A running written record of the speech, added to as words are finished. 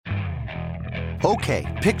Okay,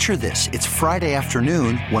 picture this. It's Friday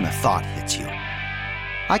afternoon when a thought hits you.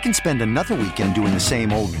 I can spend another weekend doing the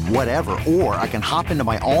same old whatever, or I can hop into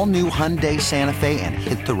my all-new Hyundai Santa Fe and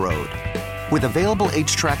hit the road. With available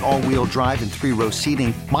H-Track all-wheel drive and 3-row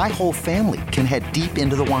seating, my whole family can head deep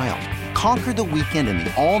into the wild. Conquer the weekend in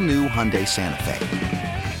the all-new Hyundai Santa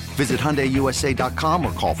Fe. Visit HyundaiUSA.com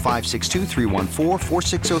or call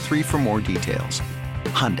 562-314-4603 for more details.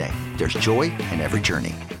 Hyundai, there's joy in every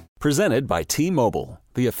journey. Presented by T-Mobile,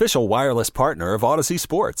 the official wireless partner of Odyssey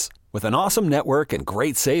Sports. With an awesome network and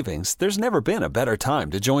great savings, there's never been a better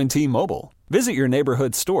time to join T-Mobile. Visit your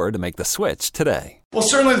neighborhood store to make the switch today. Well,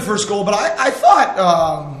 certainly the first goal, but I thought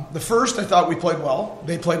I thought we played well.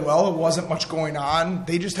 They played well. It wasn't much going on.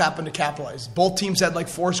 They just happened to capitalize. Both teams had like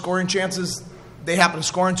 4 scoring chances. They happened to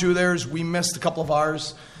score in 2 of theirs. We missed a couple of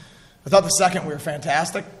ours. I thought the second we were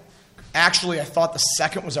fantastic. Actually, I thought the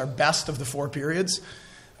second was our best of the 4 periods.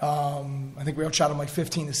 I think we outshot them like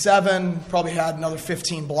 15-7, probably had another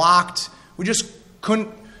 15 blocked. We just couldn't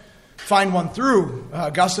find one through.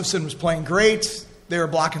 Gustafsson was playing great. They were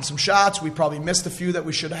blocking some shots. We probably missed a few that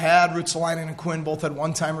we should have had. Ruotsalainen and Quinn both had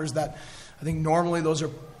one-timers that I think normally those are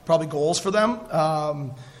probably goals for them.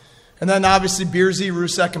 And then obviously Beersy,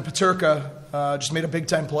 Rusek, and Peterka just made a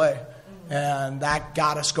big-time play. And that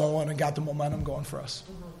got us going and got the momentum going for us.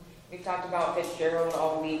 We talked about Fitzgerald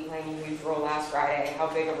all week playing a huge role last Friday. How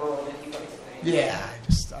big of a role did he play tonight? Yeah,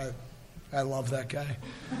 I love that guy.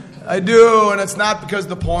 I do, and it's not because of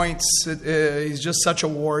the points. He's just such a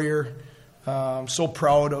warrior. I'm so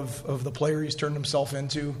proud of the player he's turned himself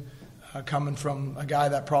into, coming from a guy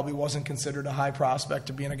that probably wasn't considered a high prospect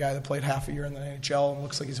to being a guy that played half a year in the NHL and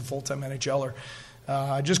looks like he's a full-time NHLer.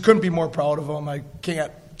 I just couldn't be more proud of him. I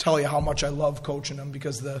can't tell you how much I love coaching him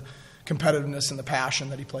because of the competitiveness and the passion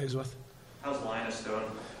that he plays with. How's Linus doing?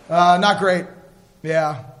 Not great.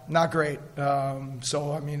 Yeah, not great.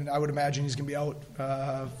 So, I mean, I would imagine he's going to be out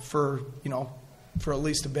for at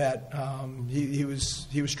least a bit. He was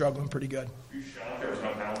struggling pretty good. Are you shocked there was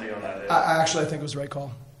no penalty on that day? I think it was the right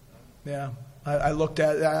call. Yeah. I looked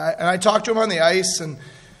at it, and I talked to him on the ice, and,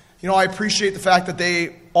 I appreciate the fact that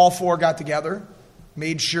they all 4 got together,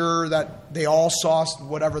 made sure that they all saw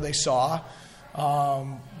whatever they saw.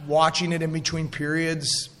 Watching it in between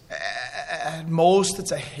periods, at most it's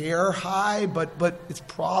a hair high, but it's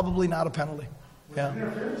probably not a penalty. Yeah.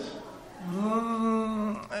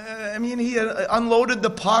 I mean, he unloaded the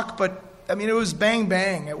puck, but I mean, it was bang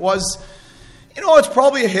bang. It was, it's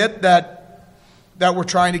probably a hit that we're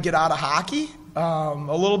trying to get out of hockey a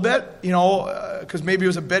little bit, because maybe it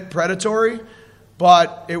was a bit predatory,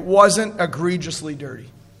 but it wasn't egregiously dirty.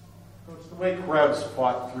 It's the way Krebs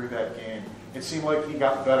fought through that game. It seemed like he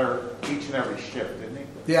got better each and every shift, didn't he?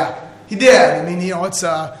 Yeah, he did. I mean, it's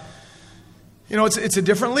a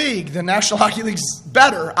different league. The National Hockey League's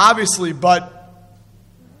better, obviously, but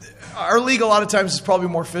our league a lot of times is probably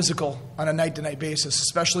more physical on a night-to-night basis,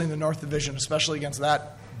 especially in the North Division, especially against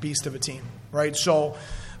that beast of a team, right? So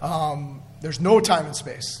there's no time and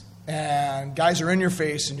space, and guys are in your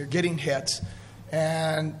face, and you're getting hit.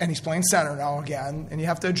 And he's playing center now again, and you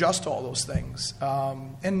have to adjust to all those things,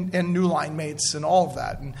 and new line mates and all of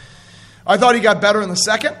that. And I thought he got better in the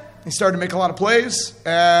second. He started to make a lot of plays,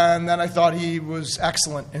 and then I thought he was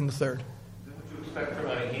excellent in the third. What do you expect from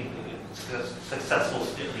he's successful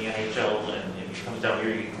in the NHL, and if he comes down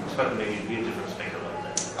here, you expect him maybe to be a different thinker like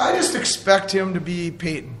that? I just expect him to be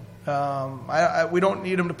Peyton. We don't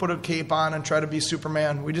need him to put a cape on and try to be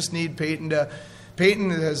Superman. We just need Peyton to... Peyton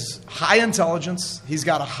has high intelligence, he's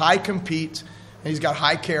got a high compete, and he's got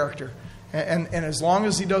high character. And as long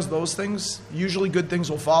as he does those things, usually good things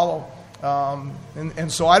will follow.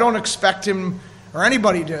 And so I don't expect him or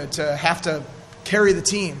anybody to have to carry the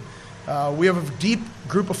team. We have a deep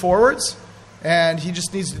group of forwards, and he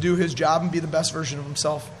just needs to do his job and be the best version of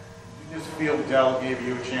himself. You just feel Dell gave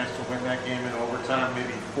you a chance to win that game in overtime,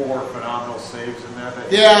 maybe 4 phenomenal saves in there?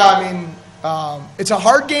 Yeah, I mean, it's a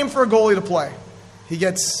hard game for a goalie to play.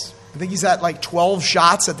 I think he's at like 12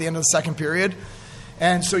 shots at the end of the second period.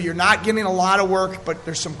 And so you're not getting a lot of work, but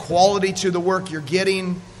there's some quality to the work you're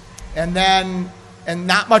getting. And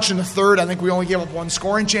not much in the third. I think we only gave up 1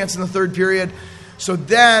 scoring chance in the third period. So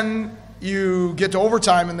then you get to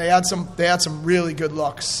overtime, and they had some really good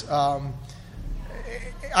looks. I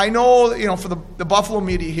know, for the Buffalo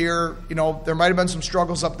media here, there might have been some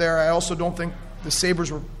struggles up there. I also don't think the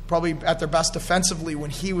Sabres were probably at their best defensively when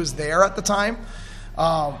he was there at the time.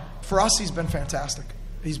 For us, he's been fantastic.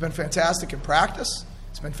 He's been fantastic in practice.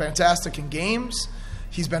 He's been fantastic in games.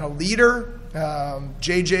 He's been a leader.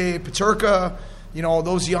 JJ Peterka,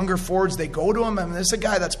 those younger forwards, they go to him. I mean, this is a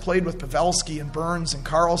guy that's played with Pavelski and Burns and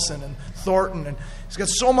Carlson and Thornton, and he's got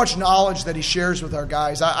so much knowledge that he shares with our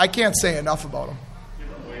guys. I can't say enough about him.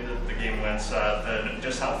 The way that the game went, and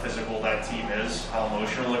just how physical that team is, how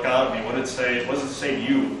emotional it got. I mean, what does it say to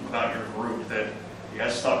you about your group that you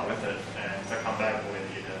guys stuck with it and to come back the way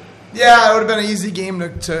that you did? Yeah, it would have been an easy game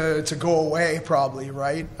to go away, probably,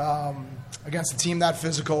 right? Against a team that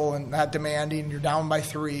physical and that demanding, you're down by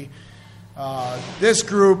 3. This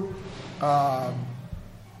group, I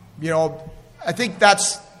think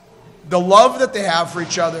that's the love that they have for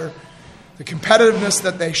each other, the competitiveness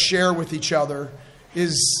that they share with each other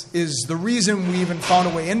is the reason we even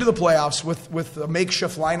found a way into the playoffs with a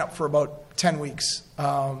makeshift lineup for about 10 weeks.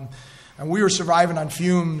 And we were surviving on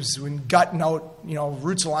fumes when gutting out,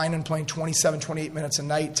 Ruotsalainen playing 27, 28 minutes a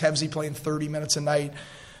night, Tevzi playing 30 minutes a night.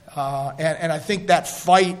 And I think that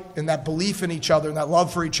fight and that belief in each other and that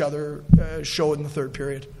love for each other showed in the third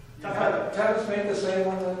period. Tevz made the same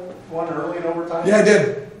one early in overtime? Yeah, I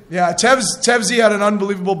did. Yeah, Tevzi had an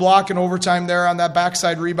unbelievable block in overtime there on that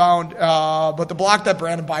backside rebound. But the block that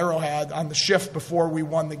Brandon Byro had on the shift before we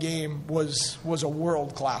won the game was a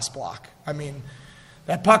world-class block. I mean,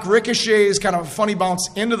 that puck ricochets, kind of a funny bounce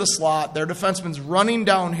into the slot. Their defenseman's running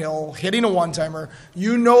downhill, hitting a one-timer.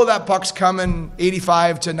 You know that puck's coming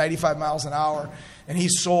 85 to 95 miles an hour, and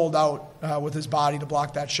he's sold out with his body to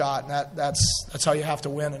block that shot. And that's how you have to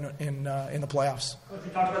win in the playoffs.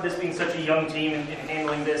 You talked about this being such a young team and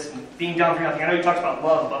handling this and being down 3-0. I know you talked about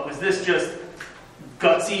love, but was this just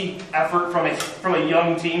gutsy effort from a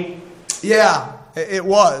young team? Yeah, it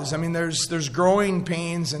was. I mean, there's growing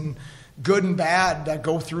pains and good and bad that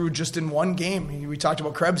go through just in one game. We talked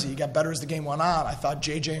about Krebsy. He got better as the game went on. I thought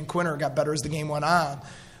JJ and Quinter got better as the game went on.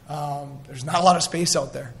 There's not a lot of space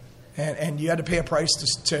out there. And you had to pay a price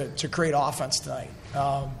to create offense tonight.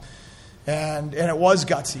 And it was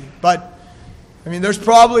gutsy. But, I mean, there's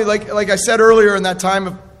probably, like I said earlier, in that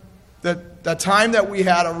time that time that we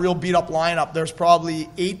had a real beat-up lineup, there's probably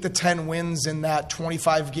 8 to 10 wins in that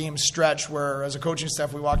 25-game stretch where, as a coaching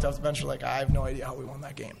staff, we walked off the bench, we're like, I have no idea how we won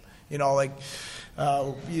that game.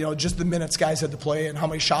 Just the minutes guys had to play and how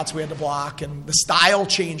many shots we had to block and the style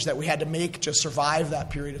change that we had to make to survive that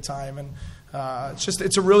period of time. And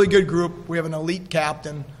it's a really good group. We have an elite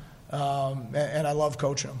captain, and I love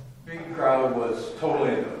coaching them. Big crowd was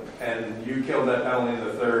totally into it, and you killed that penalty in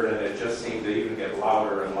the third, and it just seemed to even get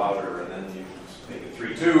louder and louder, and then you make it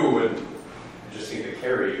 3-2, and it just seemed to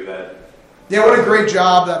carry you that. Yeah, what a great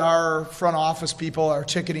job that our front office people, our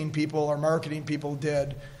ticketing people, our marketing people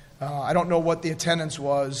did. I don't know what the attendance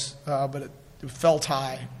was, but it felt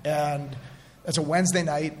high. And it's a Wednesday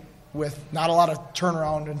night with not a lot of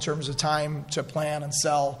turnaround in terms of time to plan and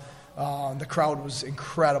sell. The crowd was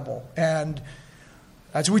incredible. And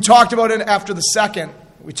as we talked about it after the second,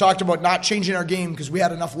 we talked about not changing our game because we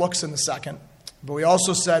had enough looks in the second. But we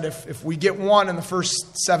also said if we get one in the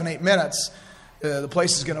first 7-8 minutes, the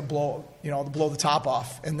place is going to blow the top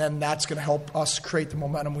off. And then that's going to help us create the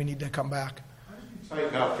momentum we need to come back.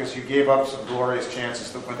 Tighten up because you gave up some glorious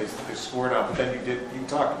chances when they scored up, but then you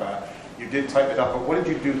talked about it. You did tighten it up, but what did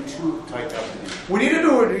you do to tighten up the D? We need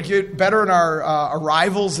to get better in our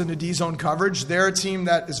arrivals into D-zone coverage. They're a team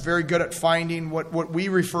that is very good at finding what we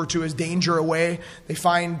refer to as danger away. They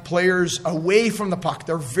find players away from the puck.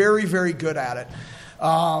 They're very, very good at it.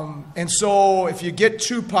 And so if you get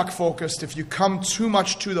too puck-focused, if you come too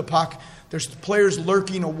much to the puck, there's players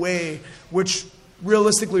lurking away, which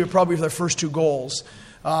realistically are probably their first 2 goals.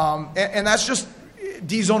 And that's just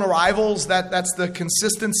D-zone arrivals. That's the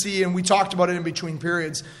consistency, and we talked about it in between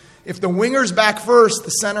periods. If the winger's back first,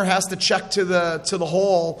 the center has to check to the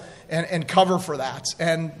hole and cover for that.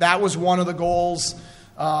 And that was one of the goals.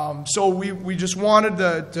 So we just wanted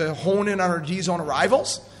to hone in on our D-zone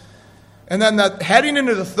arrivals. And then heading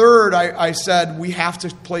into the third, I said we have to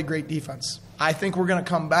play great defense. I think we're going to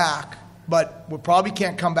come back, but we probably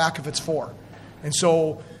can't come back if it's 4. And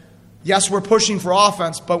so, yes, we're pushing for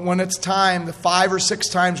offense, but when it's time, the 5 or 6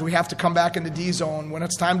 times we have to come back into D-zone. When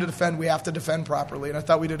it's time to defend, we have to defend properly. And I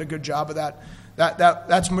thought we did a good job of that.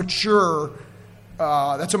 That's mature.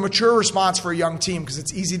 That's a mature response for a young team because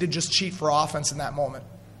it's easy to just cheat for offense in that moment.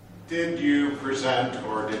 Did you present,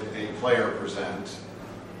 or did a player present,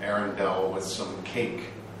 Aaron Dell with some cake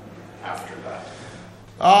after that?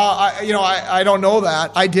 I don't know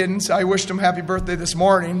that. I didn't. I wished him happy birthday this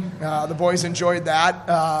morning. The boys enjoyed that.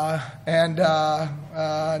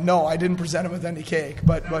 No, I didn't present him with any cake.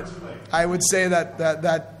 But I would say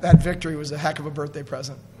that victory was a heck of a birthday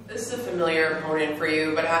present. This is a familiar opponent for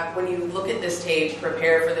you, but when you look at this tape,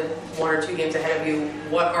 prepare for the 1 or 2 games ahead of you,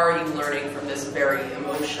 what are you learning from this very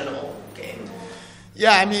emotional game?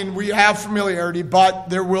 Yeah, I mean, we have familiarity, but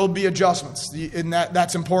there will be adjustments, and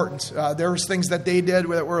that's important. There was things that they did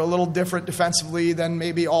that were a little different defensively than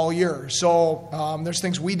maybe all year. So there's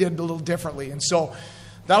things we did a little differently, and so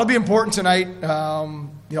that'll be important tonight.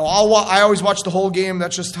 I always watch the whole game.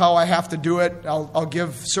 That's just how I have to do it. I'll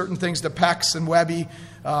give certain things to Pex and Webby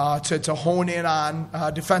to hone in on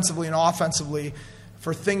defensively and offensively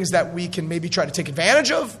for things that we can maybe try to take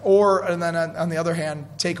advantage of, and then on the other hand,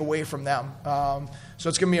 take away from them. So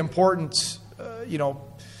it's going to be important,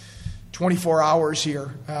 24 hours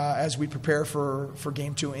here as we prepare for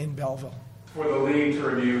Game 2 in Belleville. For the league to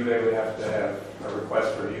review, they would have to have a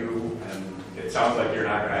request for you, and it sounds like you're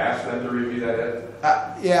not going to ask them to review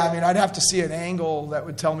that yet? I'd have to see an angle that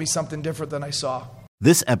would tell me something different than I saw.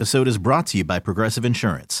 This episode is brought to you by Progressive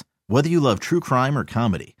Insurance. Whether you love true crime or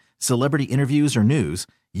comedy, celebrity interviews or news,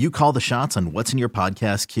 you call the shots on what's in your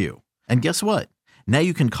podcast queue. And guess what? Now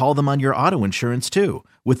you can call them on your auto insurance too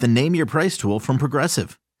with the Name Your Price tool from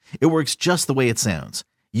Progressive. It works just the way it sounds.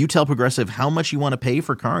 You tell Progressive how much you want to pay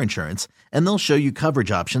for car insurance, and they'll show you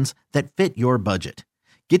coverage options that fit your budget.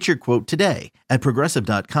 Get your quote today at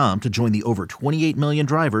Progressive.com to join the over 28 million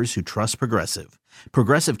drivers who trust Progressive.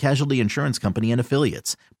 Progressive Casualty Insurance Company and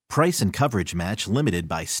Affiliates. Price and coverage match limited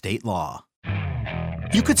by state law.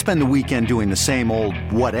 You could spend the weekend doing the same old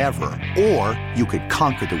whatever, or you could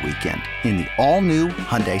conquer the weekend in the all-new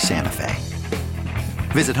Hyundai Santa Fe.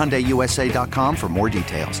 Visit HyundaiUSA.com for more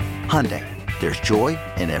details. Hyundai, there's joy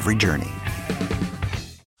in every journey.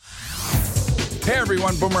 Hey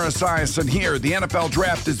everyone, Boomer Esiason here. The NFL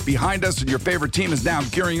Draft is behind us and your favorite team is now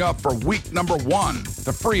gearing up for week number 1.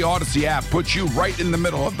 The free Odyssey app puts you right in the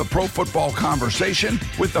middle of the pro football conversation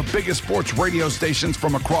with the biggest sports radio stations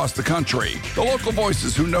from across the country. The local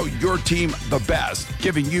voices who know your team the best,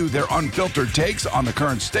 giving you their unfiltered takes on the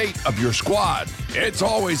current state of your squad. It's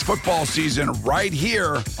always football season right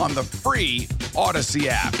here on the free Odyssey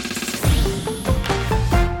app.